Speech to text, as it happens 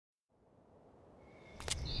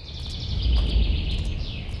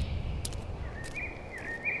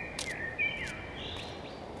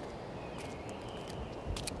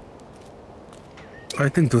I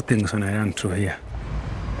think two things when I run through here.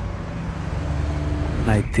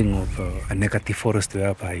 I think of a negative forest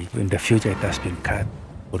whereby in the future it has been cut,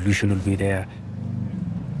 pollution will be there,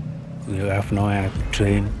 you have nowhere to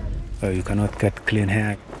train, you cannot get clean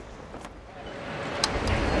air.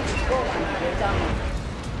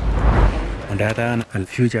 On the other hand, a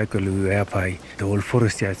future actually whereby the whole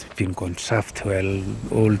forest has been conserved well,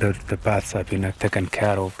 all the paths have been taken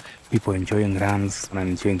care of, people enjoying runs and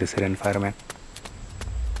enjoying the serene environment.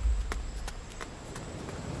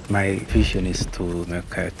 My vision is to make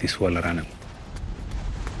this world running.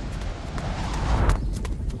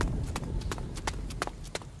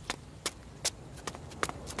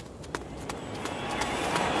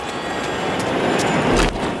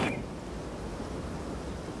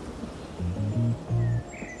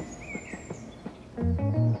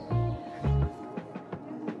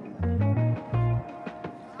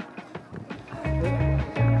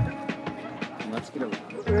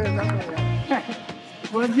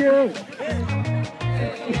 Bonjour.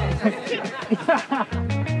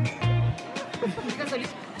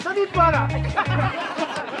 Salut para.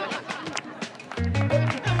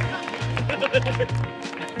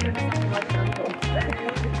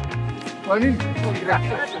 Morning.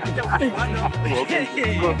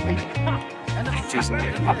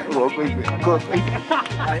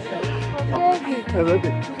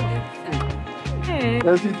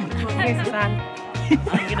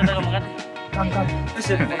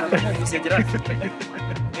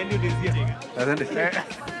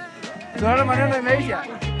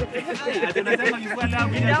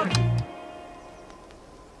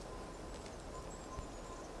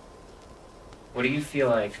 What do you feel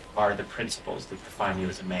like are the principles that define you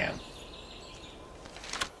as a man?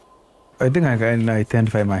 I think I can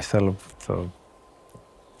identify myself so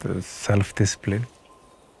the self-discipline,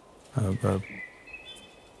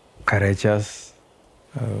 courageous,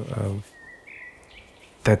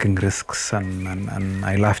 taking risks, and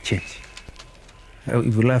I love change.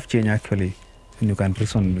 If you love change, actually, then you can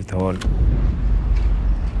reason with the world.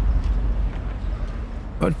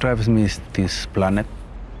 What drives me is this planet.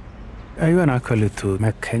 I want actually to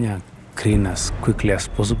make Kenya green as quickly as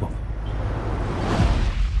possible.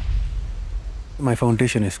 My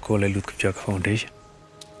foundation is called Eliud Kipchoge Foundation.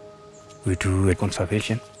 We do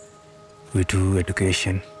conservation, we do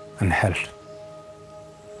education and health.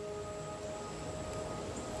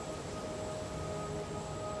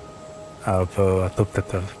 I've adopted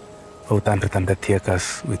about 130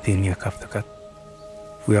 acres within Yakaftakat.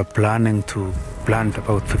 We are planning to plant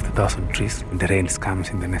about 50,000 trees when the rains comes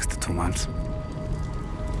in the next 2 months.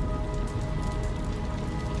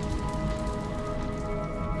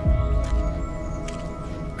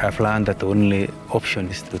 I've learned that the only option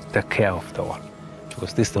is to take care of the world,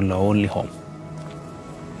 because this is our only home.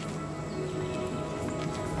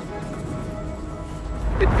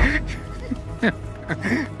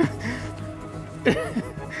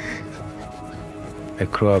 I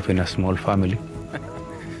grew up in a small family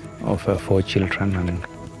of 4 children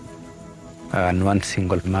and one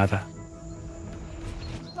single mother.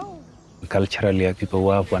 Culturally, people who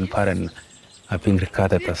have one parent are being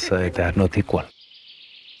regarded as they are not equal.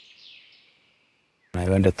 I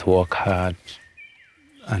wanted to work hard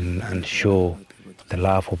and show the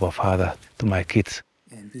love of a father to my kids.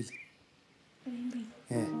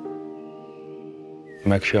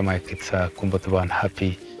 Make sure my kids are comfortable and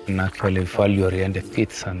happy and actually value-oriented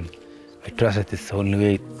kids, and I trust that it's the only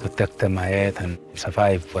way to take them ahead and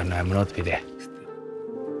survive when I'm not with there.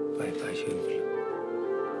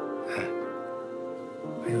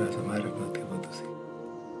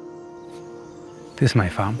 This is my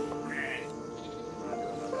farm.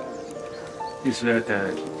 This is where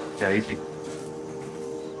they're eating.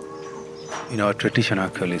 You know, tradition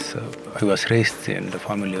actually is, I was raised in the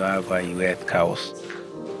family where we had cows.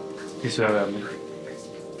 This is where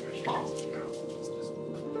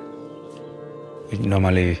we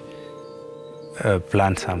normally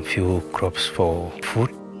plant some few crops for food.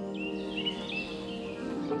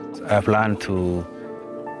 I've learned to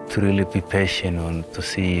really be patient and to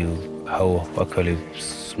see how actually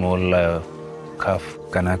small calf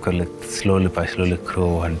can actually slowly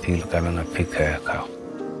grow until becoming a big cow.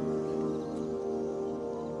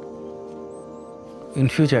 In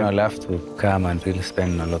future, I'll have to come and really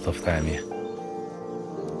spend a lot of time here.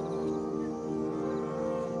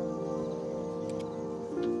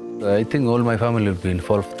 I think all my family will be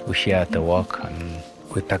involved. We share the work and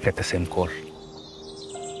we target the same goal.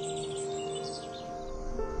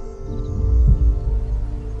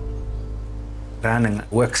 Running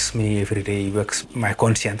works me every day, works my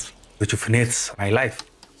conscience, rejuvenates my life.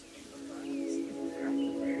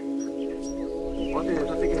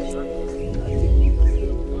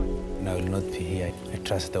 not be here. I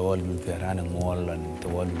trust the world will be running well and the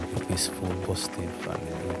world will be peaceful, positive, and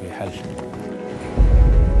it will be healthy.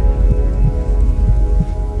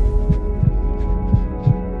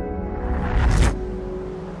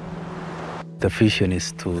 The vision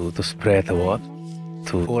is to spread the word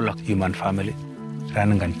to all of human family.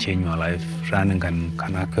 Running can change your life. Running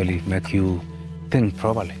can actually make you think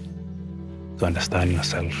properly, to understand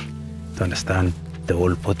yourself, to understand the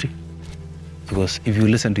whole body. Because if you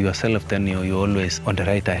listen to yourself, then you're always on the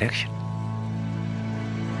right direction.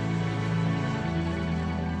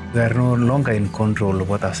 We are no longer in control of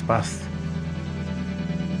what has passed,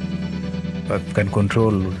 but can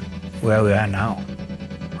control where we are now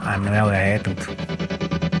and where we are heading to.